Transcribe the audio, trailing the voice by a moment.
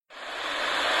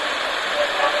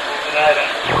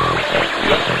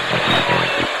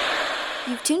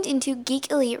tuned into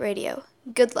Geek Elite Radio.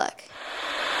 Good luck.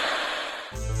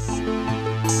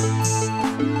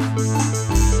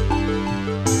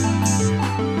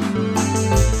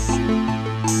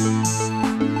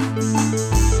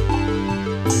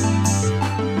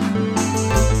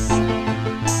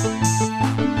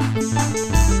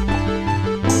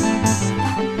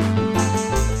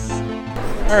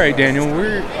 All right, Daniel,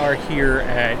 we are here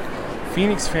at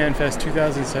Phoenix Fan Fest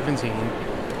 2017,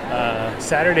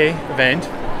 Saturday event.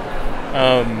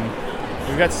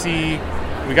 We got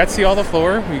to see all the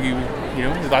floor.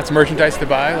 There's lots of merchandise to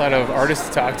buy, a lot of artists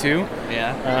to talk to.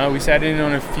 Yeah. We sat in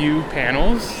on a few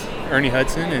panels, Ernie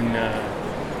Hudson and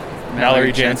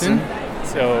Mallory Jansen.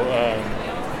 So,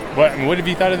 what have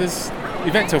you thought of this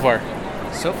event so far?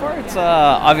 So far, it's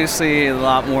obviously a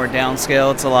lot more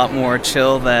downscale. It's a lot more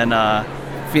chill than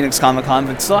Phoenix Comic Con,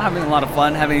 but still having a lot of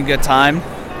fun, having a good time,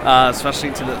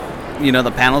 especially to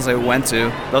the panels I went to.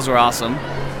 Those were awesome.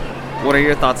 What are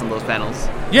your thoughts on those panels?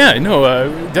 Yeah, no,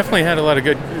 definitely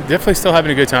still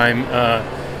having a good time.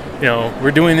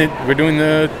 We're doing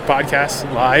the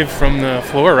podcast live from the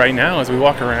floor right now as we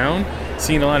walk around,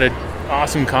 seeing a lot of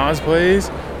awesome cosplays.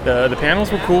 The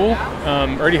panels were cool.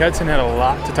 Ernie Hudson had a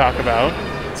lot to talk about,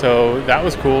 so that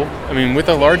was cool. I mean, with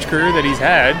a large career that he's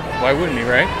had, why wouldn't he,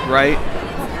 right? Right.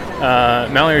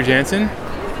 Mallory Jansen,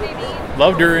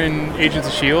 loved her in Agents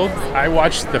of S.H.I.E.L.D. I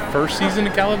watched the first season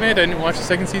of Caliban. I didn't watch the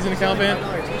second season of Caliban,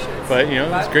 but it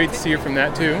was great to see her from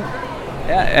that too.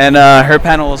 Yeah, and her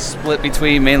panel was split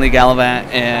between mainly Gallivant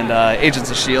and Agents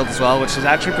of S.H.I.E.L.D. as well, which is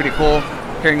actually pretty cool,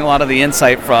 hearing a lot of the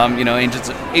insight from Agents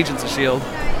of S.H.I.E.L.D.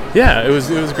 Yeah, it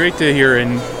was great to hear,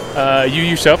 and you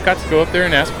yourself got to go up there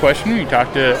and ask a question. You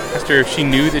asked her if she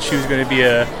knew that she was going to be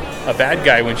a bad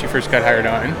guy when she first got hired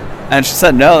on. And she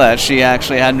said no, that she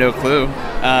actually had no clue.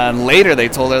 Later they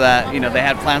told her that, they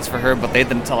had plans for her, but they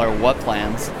didn't tell her what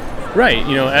plans. Right.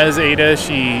 As Ada,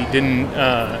 she didn't,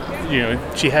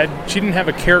 she didn't have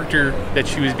a character that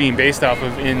she was being based off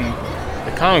of in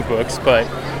the comic books, but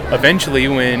eventually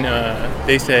when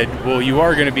they said, well, you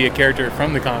are going to be a character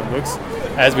from the comic books,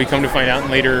 as we come to find out in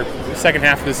later second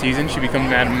half of the season, she becomes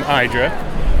Madame Hydra.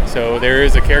 So there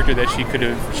is a character that she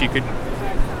could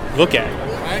look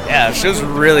at. Yeah, she was a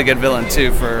really good villain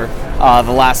too for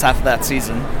the last half of that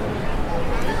season.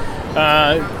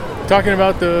 Talking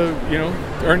about the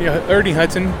Ernie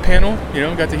Hudson panel,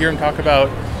 got to hear him talk about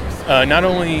not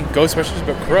only Ghostbusters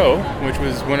but Crow, which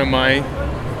was one of my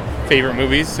favorite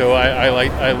movies. So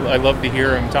I love to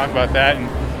hear him talk about that, and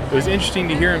it was interesting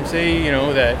to hear him say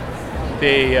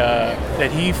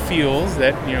that he feels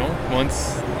that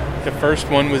once the first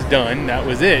one was done, that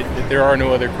was it, that there are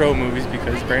no other Crow movies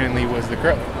because Brandon Lee was the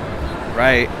Crow.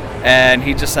 Right. And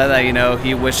he just said that,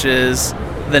 he wishes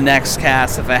the next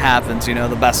cast, if it happens,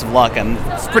 the best of luck, and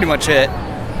that's pretty much it.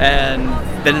 And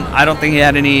then I don't think he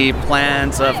had any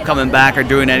plans of coming back or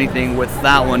doing anything with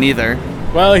that one either.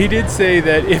 Well, he did say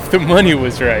that if the money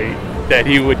was right, that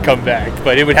he would come back,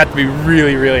 but it would have to be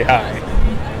really, really high.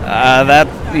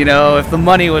 If the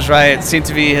money was right, it seemed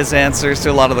to be his answers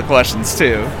to a lot of the questions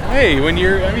too. Hey, when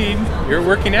you're a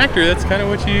working actor, that's kind of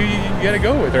what you got to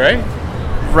go with, right?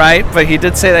 Right, but he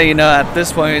did say that, at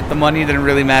this point, the money didn't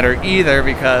really matter either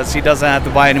because he doesn't have to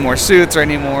buy any more suits or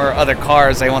any more other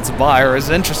cars that he wants to buy or is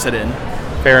interested in.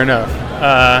 Fair enough.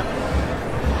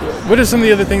 What are some of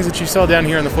the other things that you saw down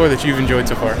here on the floor that you've enjoyed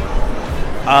so far?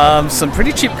 Some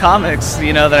pretty cheap comics,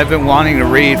 that I've been wanting to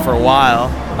read for a while.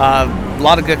 A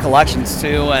lot of good collections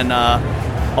too, and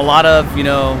a lot of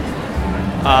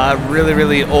really,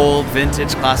 really old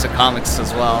vintage classic comics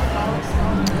as well.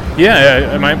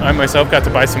 Yeah, I myself got to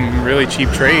buy some really cheap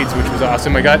trades, which was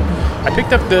awesome. I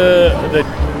picked up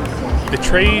the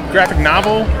trade graphic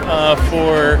novel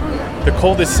for The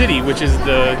Coldest City, which is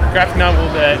the graphic novel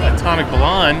that Atomic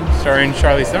Blonde, starring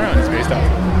Charlize Theron, is based off.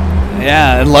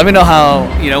 Yeah, and let me know how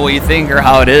what you think or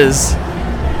how it is.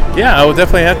 Yeah, I will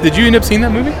definitely have. Did you end up seeing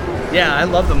that movie? Yeah, I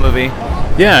love the movie.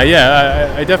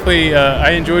 Yeah, I definitely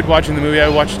I enjoyed watching the movie. I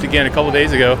watched it again a couple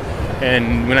days ago,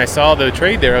 and when I saw the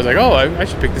trade there, I was like, oh, I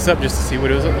should pick this up just to see what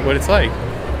it's like.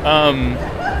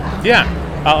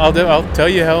 I'll tell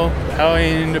you how I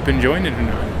ended up enjoying it or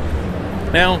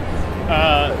not. Now,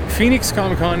 Phoenix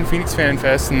Comic Con, Phoenix Fan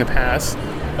Fest in the past.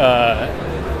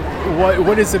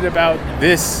 What is it about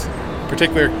this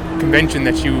particular convention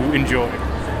that you enjoy?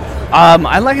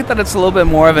 I like it that it's a little bit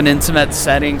more of an intimate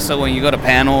setting, so when you go to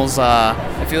panels,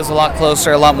 it feels a lot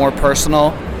closer, a lot more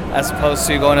personal, as opposed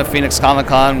to going to Phoenix Comic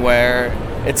Con where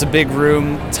it's a big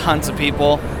room, tons of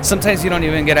people. Sometimes you don't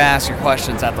even get to ask your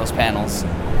questions at those panels.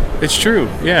 It's true.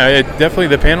 Yeah, definitely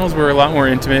the panels were a lot more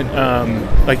intimate,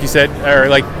 like you said, or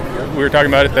like we were talking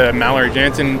about at the Mallory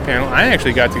Jansen panel, I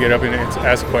actually got to get up and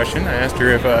ask a question. I asked her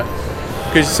if,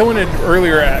 because someone had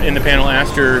earlier in the panel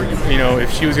asked her,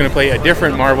 if she was going to play a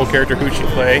different Marvel character, who'd she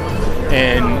play?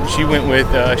 And she went with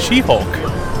She-Hulk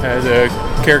as a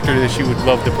character that she would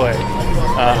love to play.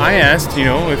 I asked,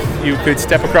 if you could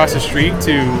step across the street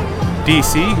to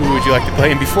DC, who would you like to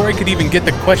play? And before I could even get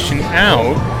the question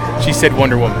out, she said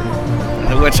Wonder Woman.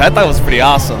 Which I thought was pretty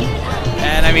awesome.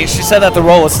 And I mean, she said that the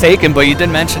role was taken, but you did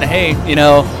mention, hey,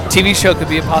 TV show could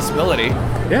be a possibility.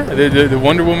 Yeah, the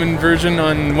Wonder Woman version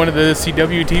on one of the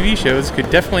CW TV shows could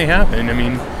definitely happen. I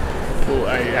mean,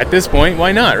 at this point,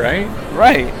 why not, right?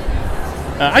 Right.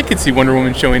 I could see Wonder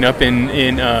Woman showing up in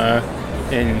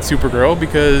Supergirl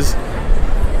because,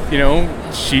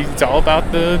 she's all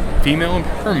about the female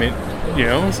empowerment,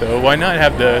 so why not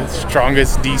have the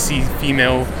strongest DC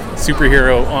female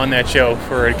superhero on that show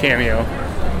for a cameo?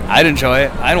 I'd enjoy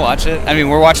it. I'd watch it. I mean,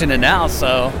 we're watching it now,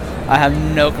 so I have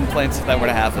no complaints if that were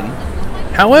to happen.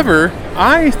 However,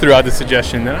 I threw out the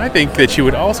suggestion that I think that she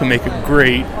would also make a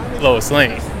great Lois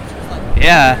Lane.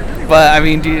 Yeah, but I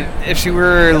mean, if she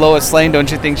were Lois Lane, don't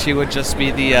you think she would just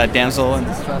be the damsel in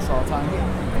distress all the time?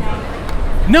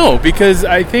 No, because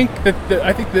I think that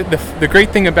the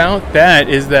great thing about that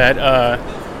is that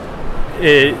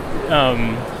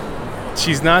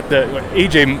she's not the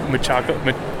AJ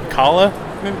Macala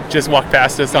just walked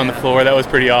past us on the floor. That was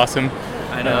pretty awesome.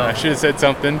 I know. I should have said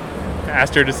something.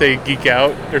 Asked her to say "geek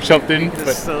out" or something,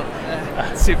 it's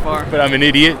too far. But I'm an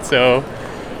idiot, so.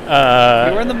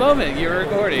 You were in the moment. You were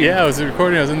recording. Yeah, I was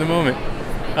recording. I was in the moment.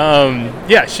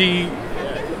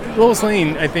 Lois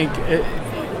Lane, I think,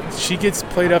 she gets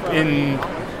played up in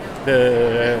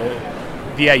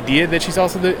the idea that she's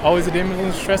also always a damsel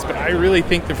in distress, but I really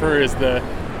think of her as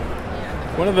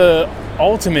one of the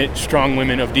ultimate strong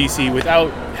women of DC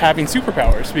without having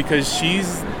superpowers, because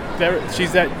she's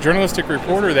that journalistic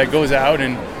reporter that goes out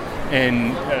and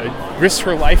risks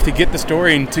her life to get the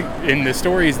story, and the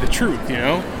story is the truth,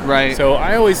 Right. So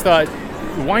I always thought,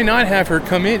 why not have her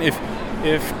come in if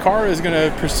Kara is going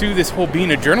to pursue this whole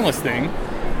being a journalist thing?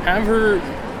 Have her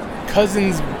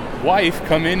cousin's wife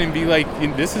come in and be like,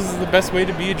 this is the best way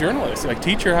to be a journalist. Like,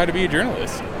 teach her how to be a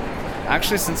journalist.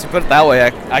 Actually, since you put it that way,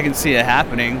 I can see it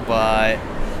happening, but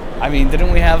I mean,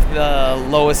 didn't we have the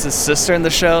Lois's sister in the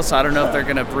show? So I don't know if they're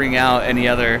going to bring out any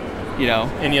other,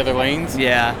 Any other lanes?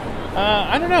 Yeah.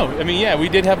 I don't know. I mean, yeah, we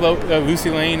did have Lucy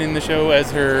Lane in the show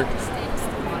as her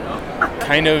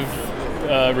kind of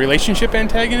relationship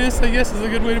antagonist, I guess is a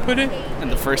good way to put it. In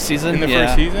the first season?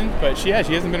 First season. But she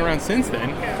hasn't been around since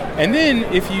then. And then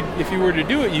if you were to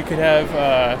do it, you could have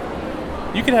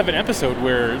an episode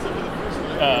where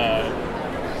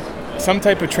some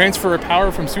type of transfer of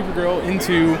power from Supergirl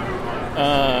into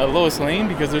Lois Lane,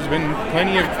 because there's been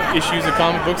plenty of issues of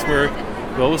comic books where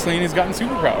Lois Lane has gotten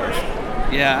superpowers.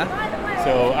 Yeah.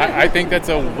 So I think that's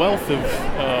a wealth of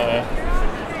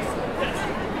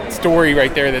story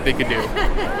right there that they could do.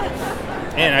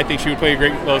 And I think she would play a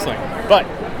great Lois Lane. But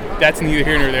that's neither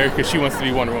here nor there, because she wants to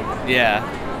be Wonder Woman. Yeah.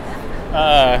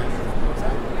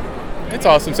 It's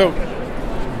awesome. So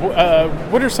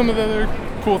what are some of the other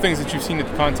cool things that you've seen at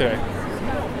the con today?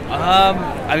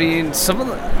 I mean, some of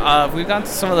the we've gone to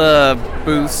some of the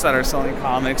booths that are selling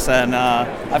comics, and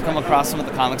I've come across some of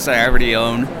the comics that I already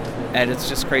own, and it's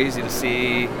just crazy to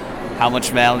see how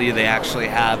much value they actually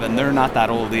have, and they're not that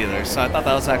old either. So I thought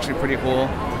that was actually pretty cool,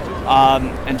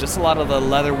 and just a lot of the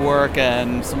leather work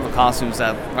and some of the costumes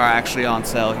that are actually on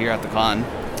sale here at the con.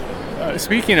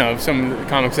 Speaking of some of the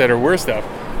comics that are worth stuff,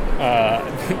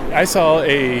 I saw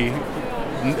a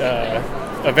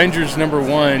Avengers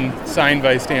 #1 signed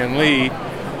by Stan Lee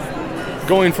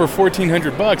going for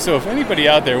 $1,400. So if anybody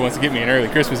out there wants to get me an early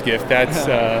Christmas gift, that's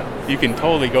you can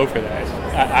totally go for that.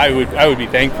 I would be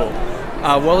thankful.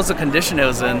 What was the condition it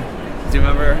was in? Do you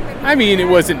remember? I mean, it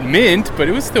wasn't mint, but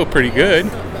it was still pretty good.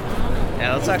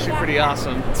 Yeah, that's actually pretty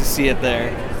awesome to see it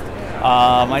there.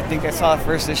 I think I saw the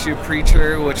first issue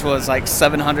Preacher, which was like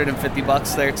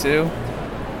 $750 there too.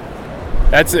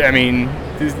 That's, I mean,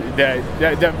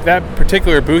 that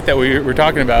particular booth that we were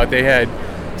talking about, they had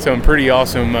some pretty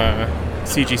awesome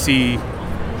CGC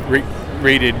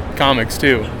rated comics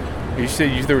too. You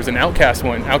said there was an Outcast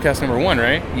one, Outcast #1,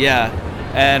 right? Yeah,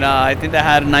 and I think that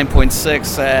had a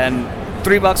 9.6 and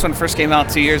 $3 when it first came out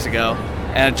 2 years ago,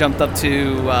 and it jumped up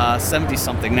to 70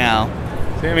 something now.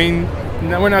 I mean,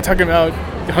 we're not talking about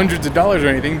hundreds of dollars or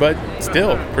anything, but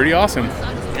still pretty awesome.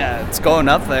 Yeah, it's going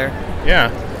up there. Yeah.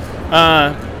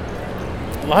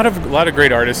 A lot of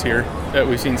great artists here that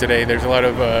we've seen today. There's a lot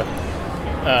of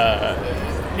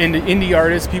indie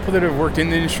artists, people that have worked in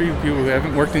the industry, people who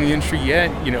haven't worked in the industry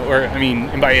yet, or I mean,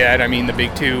 and by that I mean the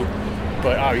big two,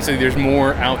 but obviously there's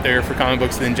more out there for comic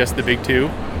books than just the big two.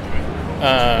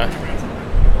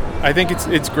 I think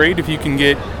it's great if you can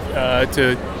get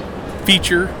to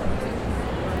feature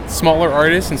smaller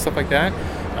artists and stuff like that.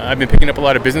 I've been picking up a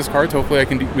lot of business cards. Hopefully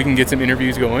we can get some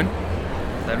interviews going.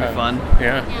 That'd be fun.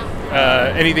 Yeah.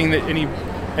 Anything that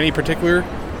any particular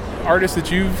artists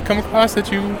that you've come across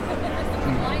that you?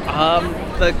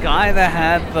 The guy that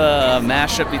had the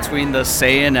mashup between the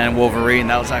Saiyan and Wolverine,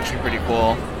 that was actually pretty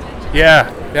cool.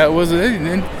 Yeah, that was it.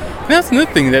 And that's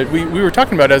another thing that we were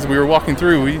talking about as we were walking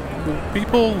through.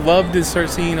 People love to start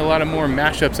seeing a lot of more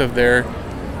mashups of their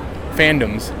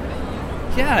fandoms.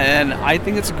 Yeah, and I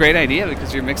think it's a great idea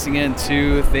because you're mixing in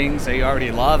two things that you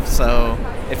already love. So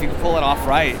if you can pull it off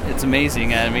right, it's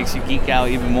amazing, and it makes you geek out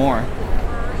even more.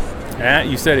 Yeah,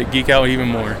 you said it, geek out even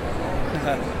more.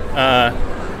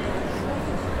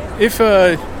 If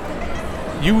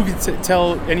you could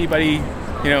tell anybody,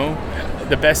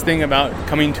 the best thing about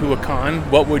coming to a con,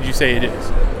 what would you say it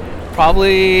is?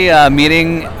 Probably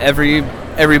meeting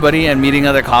everybody and meeting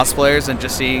other cosplayers and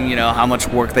just seeing, how much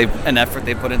work and effort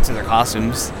they put into their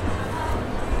costumes.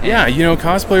 Yeah,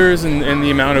 cosplayers and the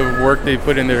amount of work they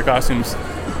put in their costumes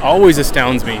always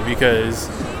astounds me because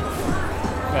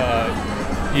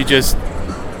you just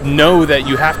know that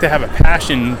you have to have a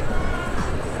passion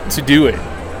to do it.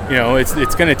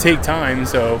 It's going to take time,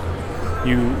 so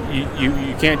you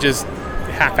can't just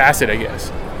half-ass it, I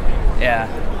guess. Yeah.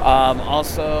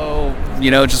 Also,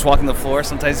 just walking the floor,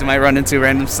 sometimes you might run into a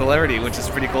random celebrity, which is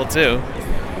pretty cool too.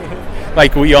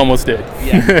 Like we almost did.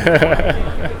 Yeah.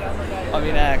 I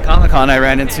mean, at Comic-Con, I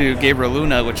ran into Gabriel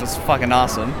Luna, which was fucking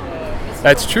awesome.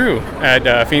 That's true.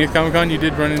 At Phoenix Comic-Con, you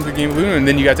did run into Gabriel Luna, and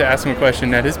then you got to ask him a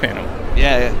question at his panel.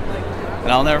 Yeah.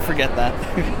 And I'll never forget that.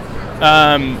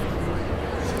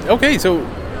 Okay, so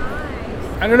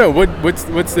I don't know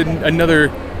what's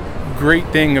another great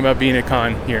thing about being at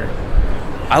con here.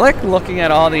 I like looking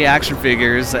at all the action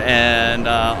figures and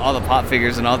all the pop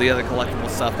figures and all the other collectible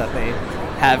stuff that they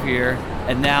have here.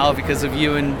 And now, because of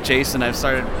you and Jason, I've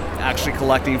started actually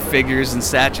collecting figures and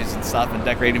statues and stuff and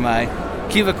decorating my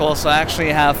cubicle. So I actually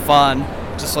have fun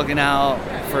just looking out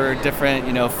for different,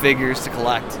 figures to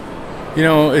collect.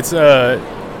 It's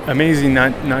amazing,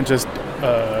 not just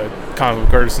comic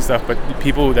book artists and stuff, but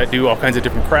people that do all kinds of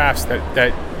different crafts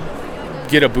that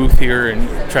get a booth here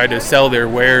and try to sell their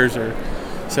wares or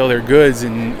sell their goods.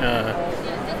 And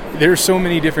there's so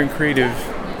many different creative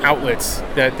outlets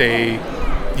that they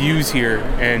use here,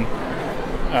 and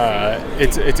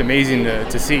it's amazing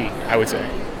to see, I would say.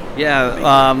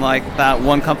 Yeah, like that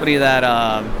one company that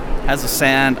has a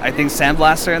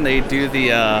sandblaster, and they do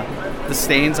the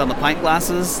stains on the pint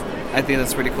glasses. I think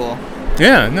that's pretty cool.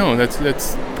 Yeah, no,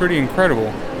 that's pretty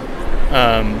incredible.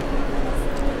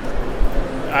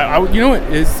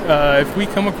 If we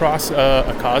come across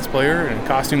a cosplayer and a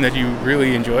costume that you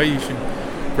really enjoy, you should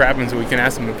grab them so we can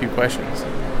ask them a few questions.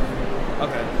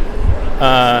 Okay.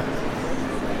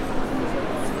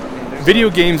 Video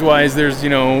games wise, there's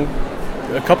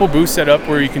a couple booths set up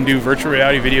where you can do virtual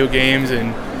reality video games,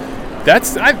 and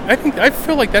I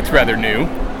feel like that's rather new.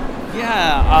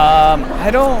 Yeah,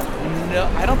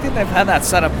 I don't think they've had that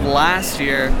set up last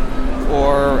year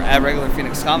or at regular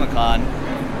Phoenix Comic-Con.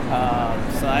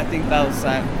 So I think that's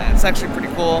actually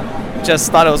pretty cool.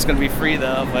 Just thought it was going to be free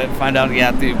though, but find out you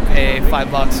have to pay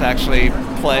 $5 to actually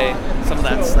play some of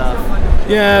that stuff.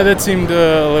 Yeah, that seemed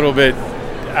a little bit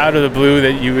out of the blue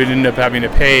that you would end up having to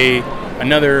pay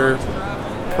another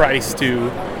price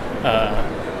to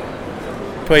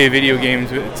play a video game,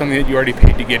 something that you already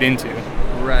paid to get into.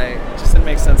 Right. Just didn't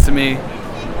make sense to me.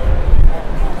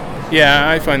 Yeah,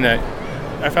 I found that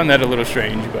a little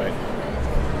strange, but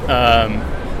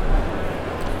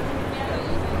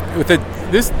with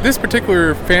this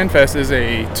particular fan fest is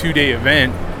a 2-day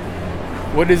event.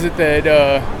 What is it that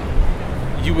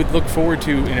you would look forward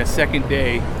to in a second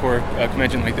day for a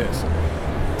convention like this?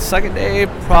 Second day,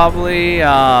 probably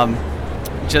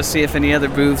just see if any other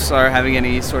booths are having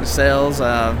any sort of sales.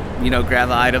 Grab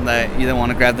the item that you didn't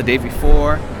want to grab the day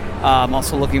before. I'm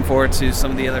also looking forward to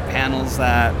some of the other panels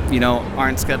that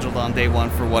aren't scheduled on day one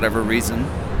for whatever reason.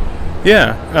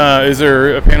 Yeah. Is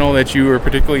there a panel that you are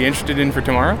particularly interested in for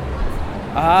tomorrow?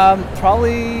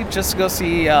 Probably just to go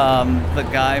see the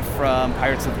guy from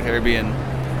Pirates of the Caribbean.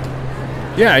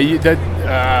 Yeah,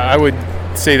 I would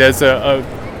say that's a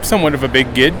somewhat of a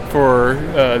big get for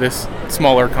this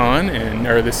smaller con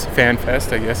or this fan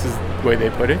fest, I guess is the way they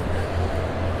put it.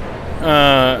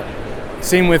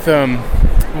 Same with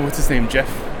what's his name, Jeff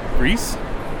Rice,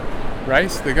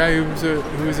 the guy who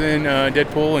was in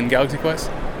Deadpool and Galaxy Quest.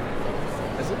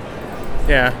 Is it?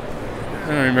 Yeah. I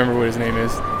don't remember what his name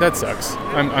is. That sucks.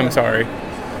 I'm sorry.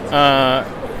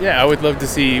 Yeah, I would love to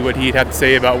see what he'd have to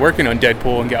say about working on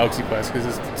Deadpool and Galaxy Quest,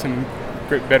 because it's some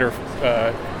better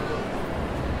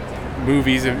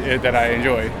movies that I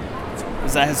enjoy.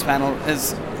 Is that his panel?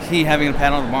 Is he having a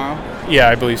panel tomorrow? Yeah,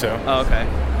 I believe so. Oh, okay.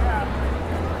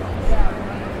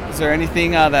 Is there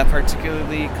anything that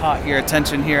particularly caught your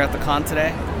attention here at the con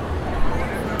today?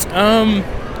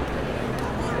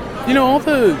 All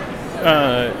the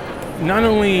not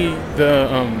only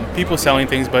the people selling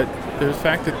things, but the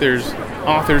fact that there's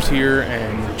authors here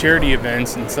and charity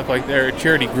events and stuff like that, or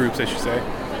charity groups, I should say.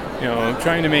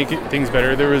 Trying to make things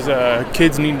better. There was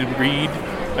Kids Need to Read,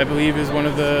 I believe, is one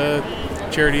of the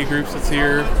charity groups that's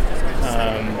here.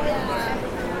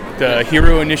 The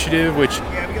Hero Initiative, which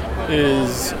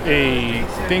is a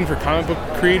thing for comic book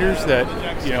creators that,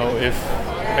 if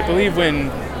I believe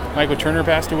when Michael Turner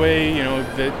passed away,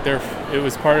 that it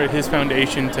was part of his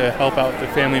foundation to help out the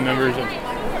family members of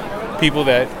people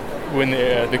that when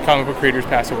the comic book creators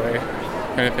pass away,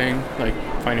 kind of thing, like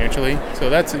financially. So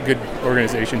that's a good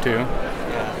organization too.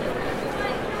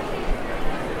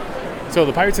 So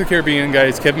the Pirates of the Caribbean guy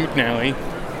is Kevin McNally.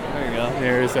 There you go.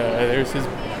 There's his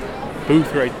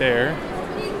booth right there,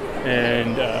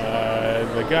 and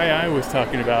the guy I was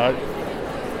talking about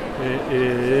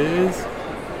is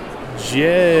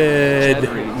Jed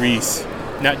Reese,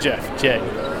 not Jeff. Jed.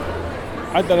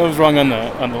 I thought I was wrong on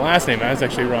the last name. I was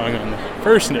actually wrong on the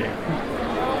first name.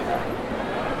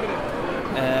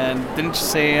 And didn't you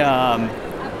say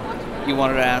you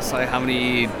wanted to ask how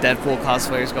many Deadpool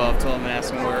cosplayers go up to him and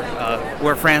ask him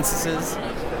where Francis is?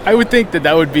 I would think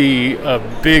that would be a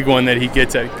big one that he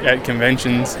gets at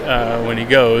conventions when he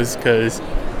goes, because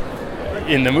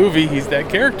in the movie he's that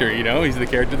character. He's the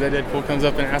character that Deadpool comes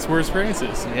up and asks, "Where's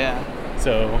Francis?" Yeah.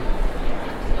 So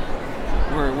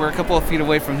we're a couple of feet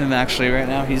away from him actually right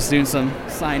now. He's doing some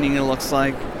signing, it looks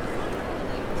like.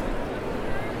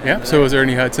 Yeah. So is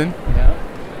Ernie Hudson. Yeah.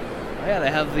 Oh, yeah,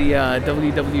 they have the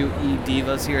WWE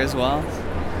Divas here as well.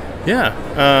 Yeah.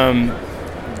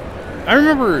 I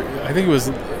remember. I think it was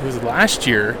last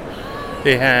year.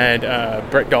 They had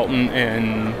Brett Dalton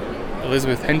and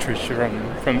Elizabeth Hentrich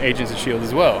from Agents of S.H.I.E.L.D.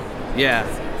 as well. Yeah.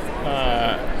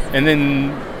 And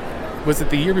then was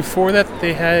it the year before that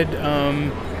they had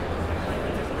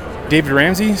David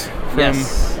Ramsey's from?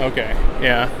 Yes. Okay.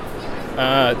 Yeah.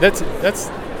 That's.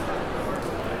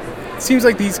 Seems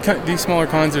like these smaller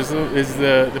cons is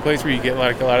the place where you get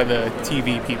like a lot of the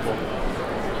TV people.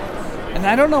 And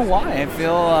I don't know why. I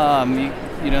feel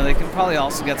they could probably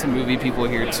also get some movie people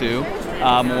here too,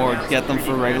 or get them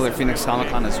for regular Phoenix Comic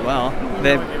Con as well.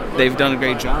 They've done a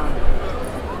great job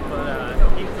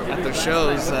at their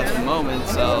shows at the moment.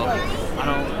 So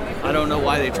I don't know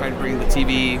why they tried to bring the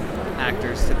TV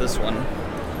actors to this one.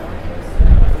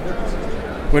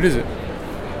 What is it?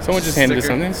 Someone just handed us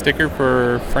something. Sticker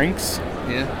for Frank's.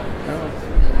 Yeah. Oh,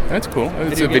 that's cool.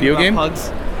 It's a video game.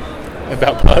 Pugs.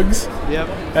 About pugs? Yep.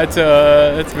 That's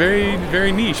very,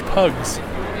 very niche. Pugs.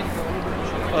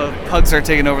 Pugs are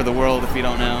taking over the world. If you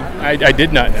don't know. I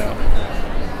did not know.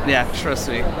 Yeah, trust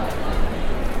me.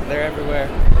 They're everywhere.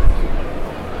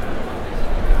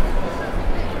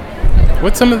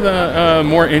 What's some of the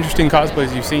more interesting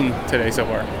cosplays you've seen today so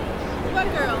far?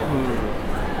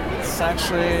 It's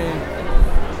actually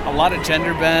a lot of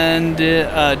gender bend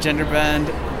diva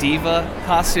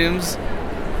costumes.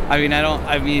 I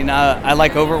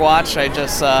like Overwatch. I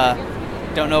just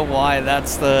don't know why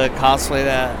that's the cosplay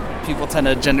that people tend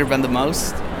to gender bend the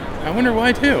most. I wonder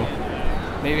why too.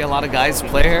 Maybe a lot of guys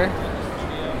play her.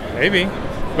 Maybe,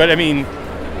 but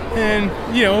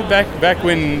back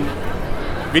when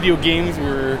video games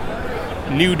were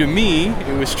new to me,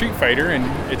 it was Street Fighter, and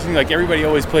it seemed like everybody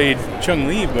always played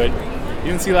Chun-Li, but you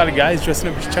don't see a lot of guys dressing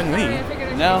up as Chun-Li.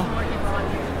 No.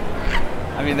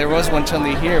 I mean, there was one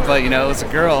Chun-Li here, but, it was a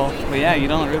girl. But, yeah, you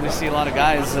don't really see a lot of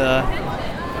guys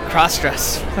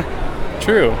cross-dress.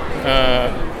 True. I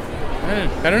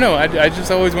don't know. I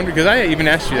just always wondered, because I even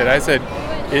asked you that. I said,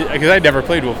 because I'd never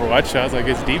played Overwatch, I was like,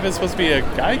 is D.Va supposed to be a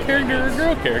guy character or a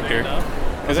girl character?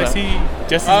 Because I see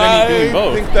just as many doing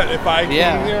both. I think that if I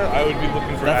came here, I would be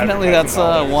looking for definitely that's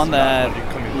one that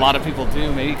a lot of people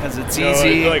do, maybe because it's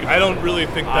easy. I don't really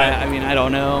think that. I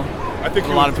don't know. I think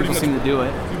a lot of people seem to do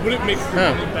it. You wouldn't make your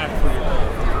money back for it.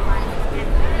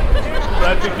 But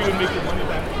I think you would make your money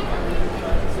back.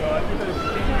 So I think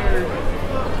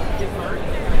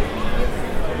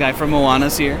that Guy from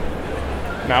Moana's here.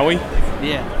 Maui?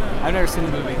 Yeah. I've never seen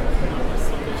the movie.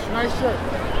 nice shirt.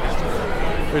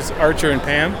 There's Archer and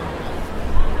Pam.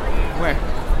 Where?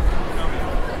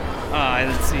 Oh, I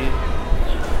didn't see it.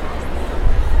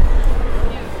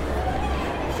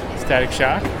 It's Static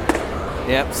Shock.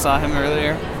 Yep, saw him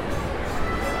earlier.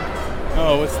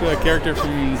 Oh, what's the character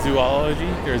from Zoology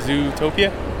or Zootopia?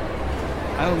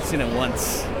 I only seen it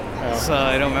once, Oh. so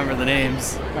I don't remember the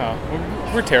names. Oh,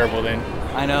 we're terrible then.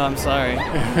 I know, I'm sorry.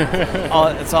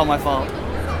 It's all my fault.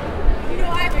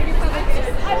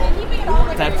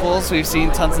 Deadpools, we've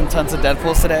seen tons and tons of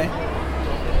Deadpools today.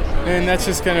 And that's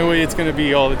just kind of the way it's going to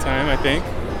be all the time, I think.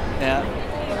 Yeah,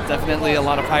 definitely a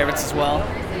lot of pirates as well.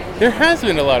 There has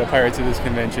been a lot of pirates at this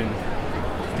convention.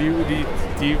 Do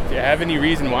you have any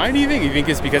reason why, do you think? You think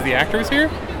it's because the actor was here?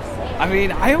 I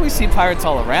mean, I always see pirates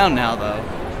all around now,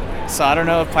 though. So I don't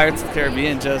know if Pirates of the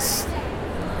Caribbean just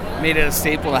made it a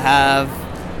staple to have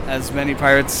as many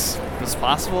pirates as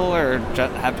possible, or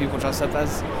have people dress up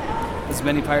as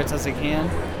many pirates as they can.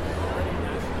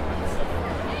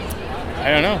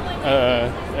 I don't know.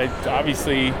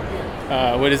 Obviously,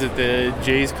 what is it? The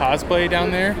Jay's cosplay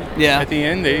down there. Yeah. At the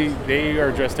end, they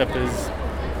are dressed up as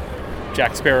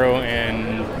Jack Sparrow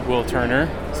and Will Turner.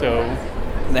 So.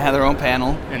 They had their own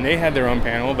panel. And they had their own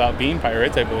panel about being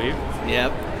pirates, I believe.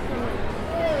 Yep.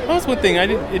 That was one thing. It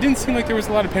didn't seem like there was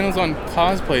a lot of panels on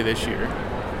cosplay this year.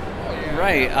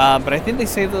 Right, but I think they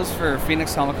saved those for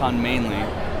Phoenix Comic Con mainly.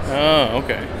 Oh,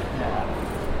 okay.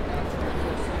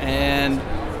 And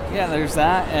yeah, there's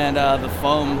that, and the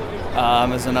foam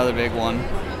is another big one.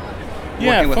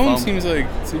 Yeah, Working with foam seems like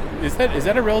is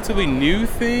that a relatively new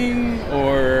thing,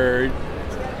 or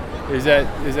is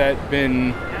that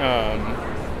been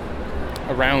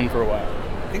around for a while?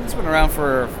 I think it's been around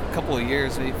for a couple of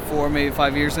years, maybe 4, maybe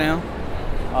 5 years now.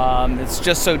 It's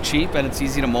just so cheap and it's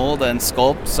easy to mold and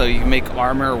sculpt, so you can make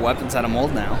armor or weapons out of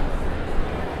mold now.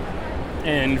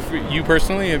 And for you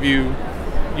personally,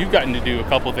 you've gotten to do a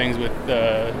couple things with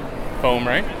foam,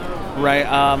 right? Right.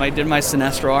 I did my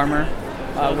Sinestro armor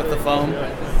with the foam.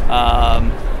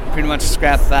 Pretty much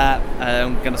scrapped that.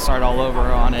 I'm gonna start all over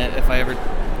on it if I ever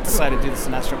decide to do the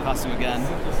Sinestro costume again.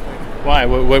 Why?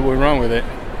 What went wrong with it?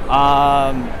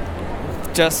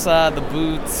 Just the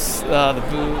boots, the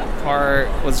boot part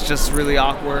was just really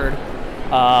awkward.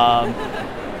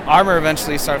 Armor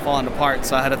eventually started falling apart,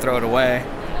 so I had to throw it away.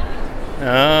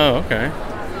 Oh, okay.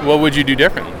 What would you do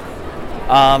differently?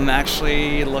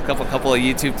 Actually look up a couple of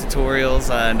YouTube tutorials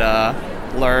and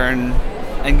learn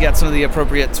and get some of the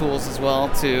appropriate tools as well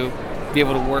to be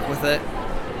able to work with it.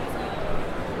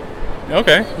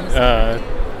 Okay.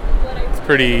 It's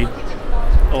pretty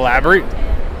elaborate,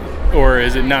 or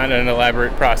is it not an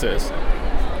elaborate process?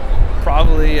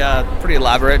 Probably pretty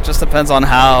elaborate. Just depends on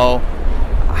how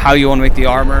you want to make the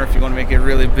armor. If you want to make it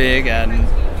really big and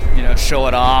show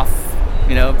it off,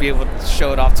 be able to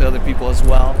show it off to other people as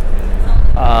well.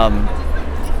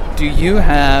 Do you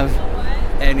have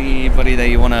anybody that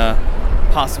you want to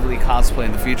possibly cosplay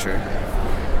in the future?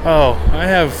 Oh, I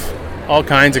have all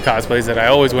kinds of cosplays that I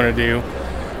always want to do,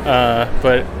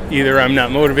 but either I'm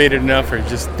not motivated enough or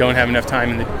just don't have enough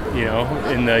time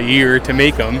in the year to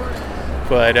make them.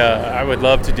 But I would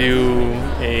love to do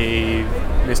a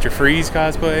Mr. Freeze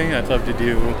cosplay. I'd love to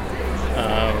do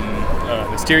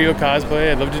Mysterio cosplay.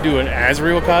 I'd love to do an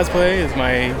Azrael cosplay, as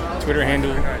my Twitter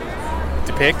handle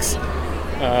depicts.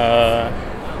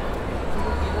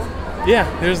 Yeah,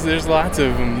 there's lots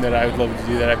of them that I would love to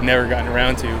do that I've never gotten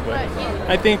around to. But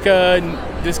I think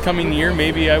this coming year,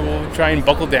 maybe I will try and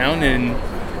buckle down and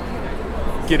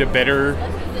get a better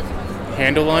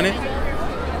handle on it.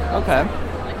 Okay.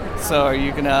 So are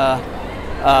you gonna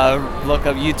look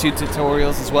up YouTube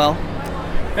tutorials as well?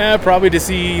 Probably to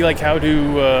see like how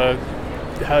to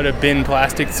bend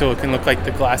plastic so it can look like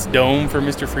the glass dome for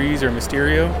Mr. Freeze or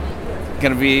Mysterio.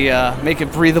 Gonna be make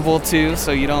it breathable too,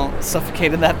 so you don't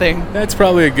suffocate in that thing. That's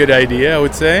probably a good idea, I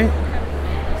would say.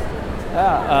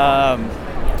 Yeah.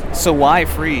 So why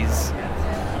Freeze?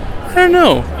 I don't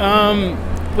know.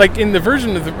 Like in the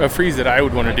version of Freeze that I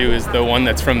would want to do is the one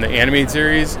that's from the animated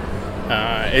series.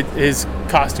 His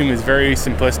costume is very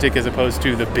simplistic as opposed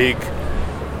to the big,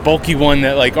 bulky one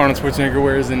that like Arnold Schwarzenegger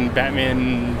wears in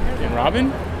Batman and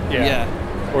Robin. Yeah.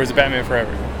 Or is it Batman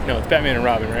Forever? No, it's Batman and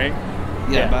Robin, right?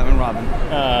 Yeah, Batman Robin.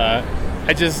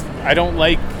 I don't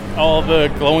like all the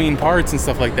glowing parts and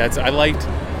stuff like that. So I liked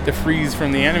the Freeze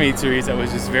from the animated series that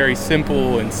was just very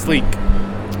simple and sleek.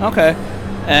 Okay.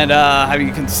 And have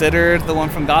you considered the one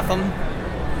from Gotham?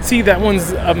 See, that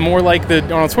one's more like the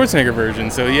Arnold Schwarzenegger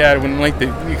version. So yeah, I wouldn't like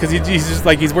because he's just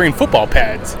like he's wearing football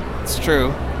pads. It's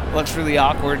true. Looks really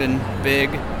awkward and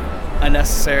big,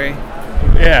 unnecessary.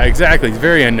 Yeah, exactly. It's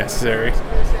very unnecessary.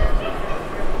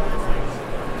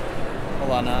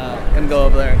 Hold on, I'm gonna go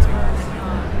over there and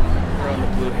throw in the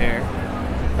blue hair.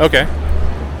 Okay.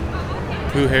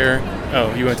 Blue hair.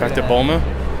 Oh, you want to talk to Bulma?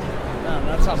 No,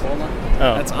 that's not Bulma.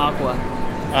 Oh. That's Aqua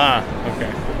Ah,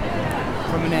 okay.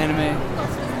 from an anime.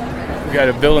 We got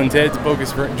a Bill and Ted's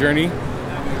Bogus Journey.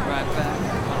 Right back.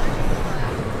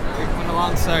 You're coming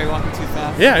along. Sorry, walking too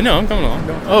fast. Yeah, no, I'm coming along.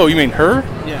 Oh, you mean her?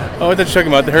 Yeah. Oh, I thought you were talking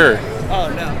about her.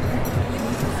 Oh no.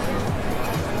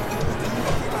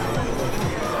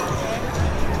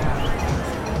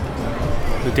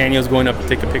 So Daniel's going up to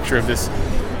take a picture of this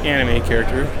anime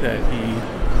character that he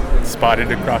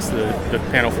spotted across the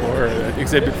panel floor, or the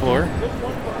exhibit floor.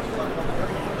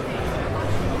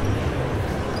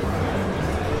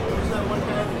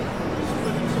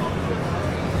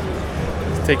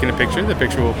 He's taking a picture. The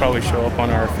picture will probably show up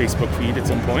on our Facebook feed at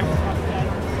some point,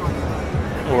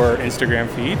 or Instagram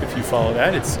feed if you follow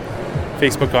that. It's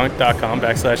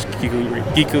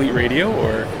facebook.com/Geek Elite Radio,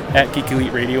 or at Geek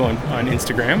Elite Radio on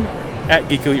Instagram, at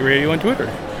Geek Elite Radio on Twitter.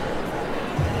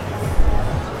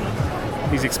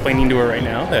 He's explaining to her right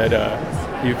now that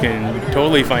you can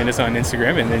totally find us on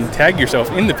Instagram and then tag yourself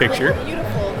in the picture.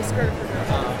 Beautiful, the skirt.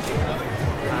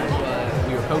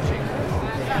 We were coaching.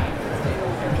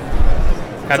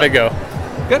 How'd that go?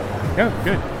 Good. Yeah,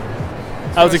 good.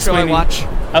 I was explaining. Watch.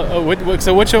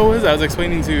 So what show was? I was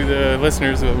explaining to the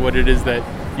listeners what it is that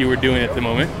you were doing at the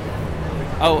moment.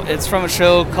 Oh, it's from a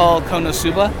show called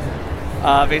Konosuba.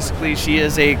 Basically, she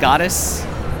is a goddess,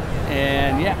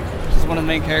 and yeah, she's one of the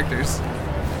main characters.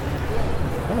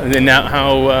 And then now,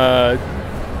 how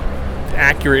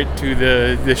accurate to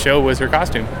the show was her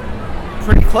costume?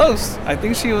 Pretty close. I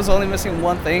think she was only missing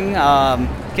one thing.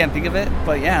 Can't think of it,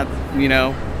 but yeah,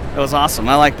 it was awesome.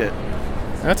 I liked it.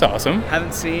 That's awesome.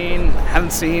 Haven't seen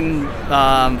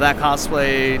that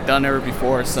cosplay done ever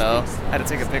before, so I had to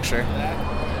take a picture.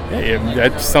 Yeah,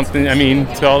 that's something. I mean,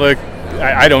 to all the,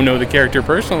 I don't know the character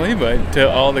personally, but to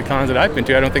all the cons that I've been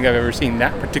to, I don't think I've ever seen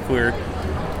that particular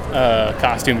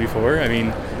costume before. I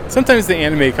mean, sometimes the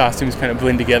anime costumes kind of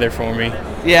blend together for me.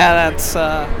 Yeah, that's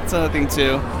another thing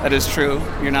too. That is true.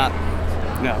 You're not,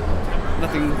 no,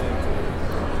 nothing.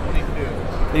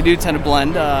 They do tend to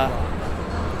blend.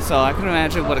 So I can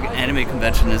imagine what an anime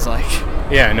convention is like.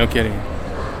 Yeah, no kidding.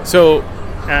 So,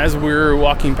 as we're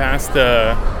walking past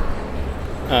the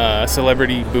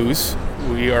celebrity booths,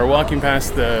 we are walking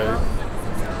past the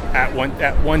at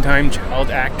one time child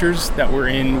actors that were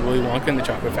in Willy Wonka and the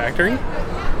Chocolate Factory.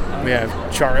 We have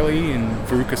Charlie and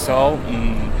Veruca Salt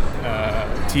and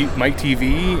Mike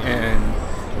TV and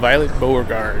Violet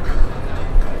Beauregard.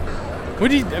 What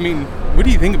do you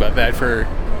think about that for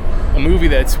a movie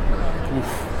that's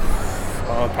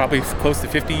probably close to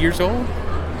 50 years old?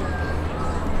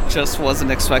 Just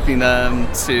wasn't expecting them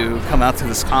to come out to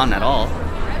this con at all.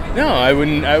 No, I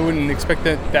wouldn't expect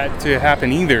that to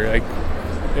happen either. Like,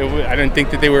 I don't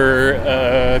think that they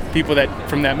were people that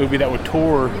from that movie that would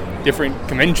tour different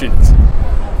conventions.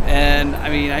 And I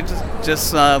mean, I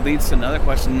just leads to another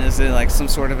question: is it like some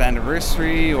sort of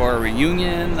anniversary or a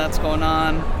reunion that's going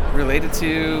on related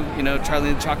to Charlie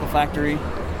and the Chocolate Factory?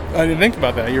 I didn't think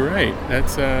about that. You're right.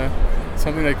 That's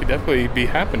something that could definitely be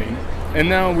happening. And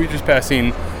now we're just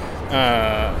passing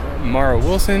Mara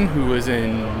Wilson, who was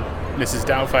in Mrs.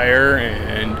 Doubtfire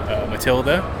and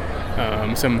Matilda.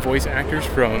 Some voice actors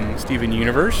from Steven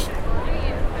Universe,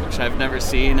 which I've never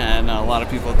seen, and a lot of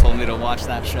people told me to watch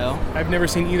that show. I've never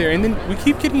seen either. And then we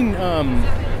keep getting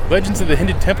Legends of the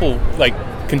Hidden Temple like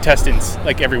contestants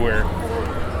like everywhere.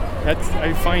 That's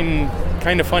I find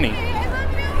kind of funny.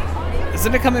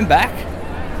 Isn't it coming back?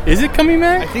 Is it coming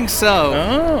back? I think so.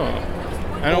 Oh,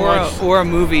 I don't watch. Or a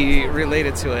movie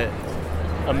related to it.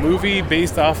 A movie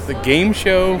based off the game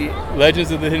show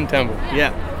Legends of the Hidden Temple.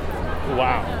 Yeah.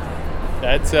 Wow,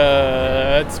 that's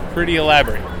pretty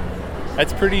elaborate.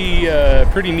 That's pretty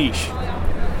niche.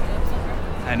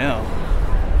 I know.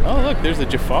 Oh, look, there's a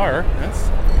Jafar. That's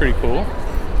pretty cool.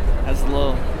 Has a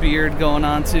little beard going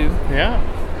on too. Yeah.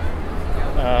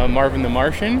 Marvin the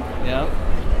Martian. Yep.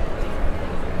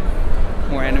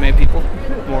 More anime people.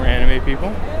 More anime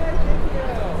people.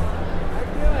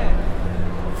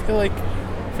 I feel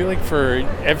like for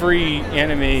every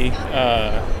anime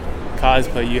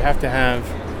cosplay, you have to have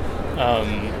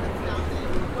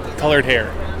colored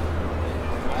hair.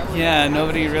 Yeah,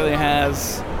 nobody really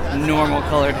has normal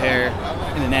colored hair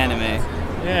in an anime.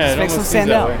 Yeah, it makes them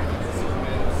stand out.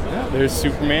 Yeah, there's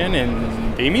Superman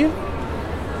and Damien?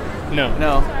 No.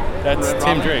 No. That's Red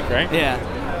Tim Robin? Drake, right? Yeah.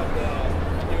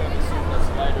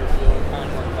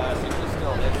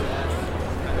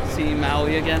 See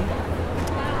Maui again?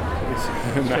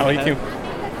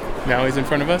 Maui's in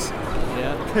front of us?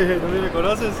 Yeah.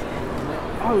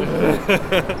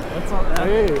 What's on that?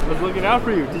 Hey, I was looking out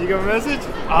for you. Did you get a message?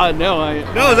 No, No, I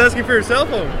was asking for your cell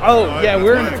phone.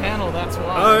 we're in a fine. panel, that's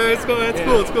why. Oh, it's cool. That's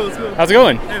cool. It's cool. It's cool. How's it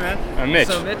going? Hey, man. I'm Mitch.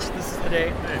 So, Mitch, this is the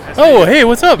day. Oh, hey,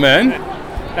 what's up, man?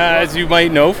 As you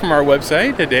might know from our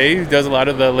website, today does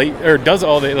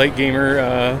all the late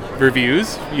gamer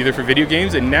reviews, either for video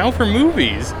games and now for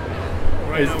movies.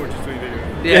 Right now we're just doing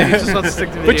video. Yeah, he just wants to stick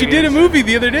to video But you did a games. movie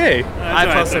the other day. I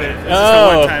posted it. It's just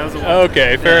a one time. It was a one time.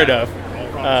 Okay, fair Yeah. enough.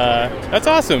 That's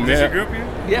awesome. Is this Yeah. your group here?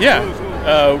 Yeah. Cool, cool.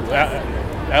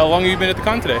 How long have you been at the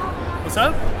con today? What's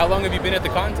up? How long have you been at the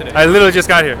con today? I literally just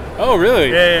got here. Oh,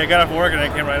 really? Yeah, I got off work and I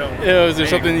came right over. Is there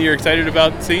something that you're excited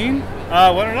about seeing?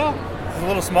 Well, I don't know. It's a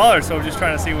little smaller, so we're just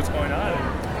trying to see what's going on.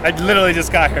 I literally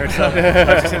just got here, so I'm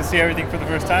just going to see everything for the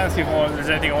first time, see if there's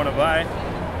anything I want to buy.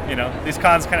 You know, these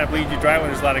cons kind of bleed you dry when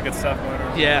there's a lot of good stuff going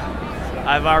on. Yeah,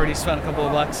 I've already spent a couple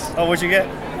of bucks. Oh, what'd you get?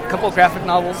 A couple of graphic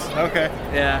novels. Okay.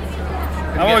 Yeah.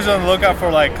 I'm always on the lookout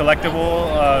for like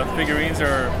collectible figurines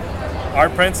or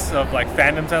art prints of like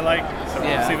fandoms I like. So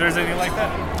Yeah. see if there's anything like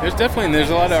that. There's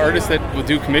a lot of artists that will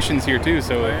do commissions here too.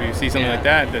 So if you see something Yeah. like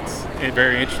that, that's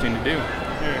very interesting to do.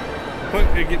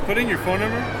 Here. Put in your phone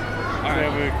number. So I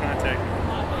have a contact.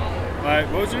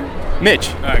 What was your? Mitch.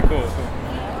 All right, cool.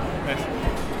 Nice.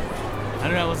 I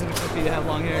don't know, I wasn't expecting you to have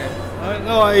long hair.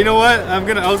 No, you know what? I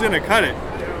was gonna cut it.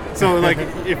 So like,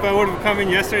 if I would have come in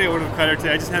yesterday, I would have cut it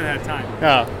today. I just haven't had time.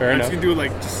 Oh, fair I'm enough. just gonna do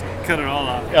just cut it all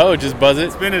off. Oh, just buzz it.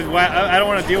 It's been I don't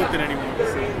want to deal with it anymore. So.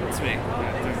 It's me.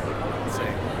 Let's see.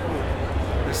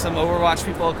 There's some Overwatch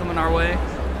people coming our way.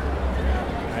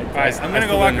 All right, I'm gonna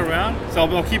go walk around. So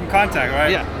I'll keep in contact. All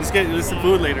right. Yeah. Let's get some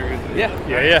food later. Yeah.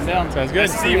 Yeah. I'm down. Sounds good.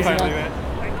 Nice to see you Easy finally, one. man.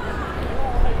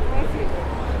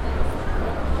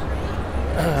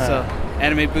 So,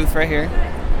 anime booth right here.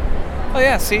 Oh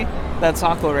yeah, see? That's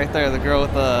Aqua right there, the girl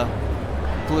with the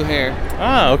blue hair.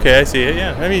 Ah, okay, I see it.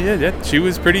 Yeah, I mean, yeah, she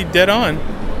was pretty dead on.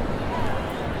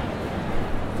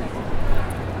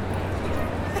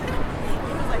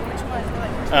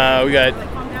 We got,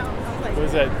 what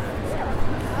was that?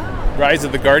 Rise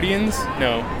of the Guardians?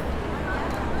 No.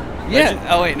 Yeah. Legend-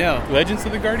 Oh wait, no. Legends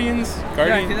of the Guardians? Yeah, I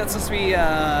Guardian? think that's supposed to be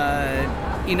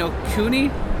Inokuni?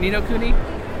 Ninokuni?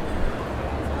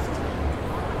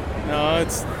 No,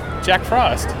 it's Jack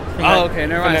Frost. from Oh, that- okay,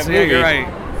 never from mind. that So yeah, you're movie.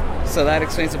 right. So that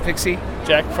explains the pixie.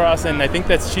 Jack Frost, and I think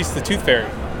she's the Tooth Fairy.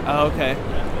 Oh, okay.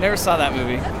 Never saw that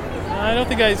movie. I don't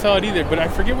think I saw it either, but I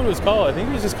forget what it was called. I think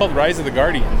it was just called Rise of the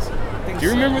Guardians. Do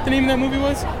you remember what the name of that movie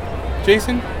was?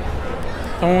 Jason?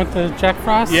 The one with the Jack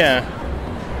Frost? Yeah.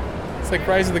 It's like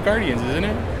Rise of the Guardians, isn't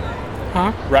it?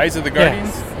 Huh? Rise of the Guardians?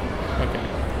 Yes. Okay.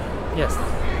 Yes.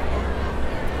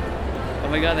 Oh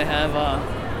my god, they have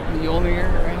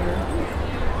Mjolnir right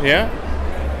here. Yeah?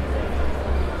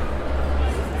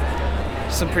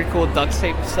 Some pretty cool duct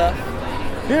tape stuff.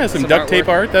 Yeah, some Some duct tape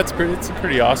artwork. art. It's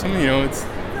pretty awesome. You know, it's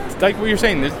like what you're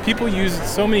saying. People use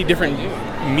so many different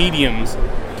mediums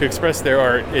to express their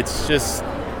art. It's just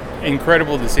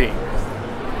incredible to see.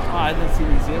 Oh, I didn't see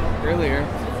these earlier.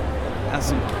 Has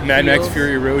some Mad Max heels.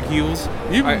 Fury Road heels.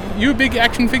 You Alright. you a big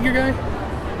action figure guy?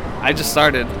 I just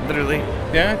started, literally.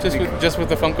 Yeah, just with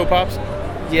the Funko Pops,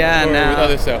 Yeah, or with now,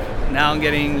 other stuff. now I'm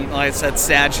getting, like I said,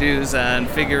 statues and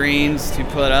figurines to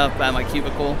put up at my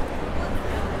cubicle.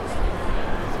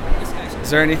 Is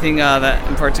there anything that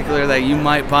in particular that you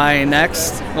might buy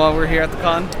next while we're here at the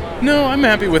con? No, I'm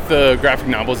happy with the graphic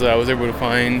novels that I was able to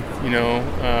find. You know,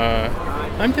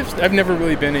 I've never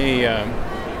really been a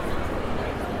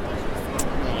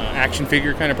action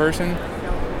figure kind of person.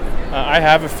 I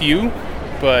have a few,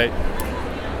 but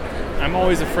I'm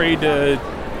always afraid to.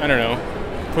 I don't know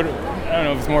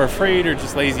if it's more afraid or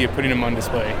just lazy of putting them on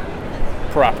display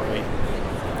properly.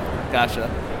 Gotcha.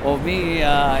 Well, me,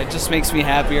 it just makes me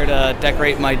happier to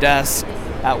decorate my desk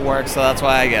at work, so that's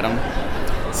why I get them.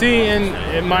 See, and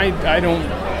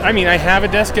I have a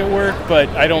desk at work, but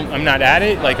I'm not at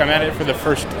it. Like, I'm at it for the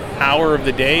first hour of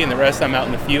the day, and the rest I'm out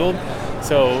in the field,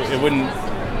 so it wouldn't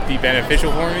be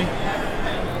beneficial for me.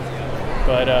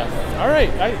 But all right,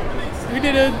 we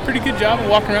did a pretty good job of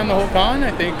walking around the whole con.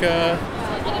 I think it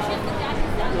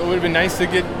would have been nice to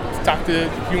talk to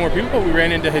a few more people, but we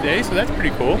ran into Hide, so that's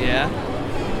pretty cool. Yeah.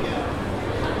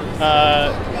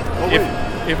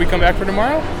 If we come back for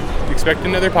tomorrow, expect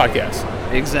another podcast.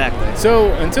 Exactly.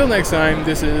 So until next time,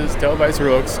 this is Televised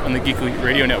Heroics on the Geek Elite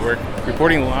Radio Network,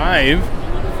 reporting live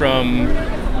from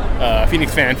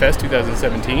Phoenix Fan Fest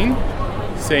 2017,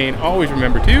 saying always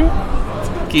remember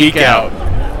to geek out.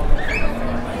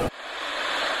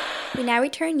 We now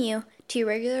return you to your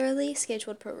regularly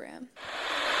scheduled program.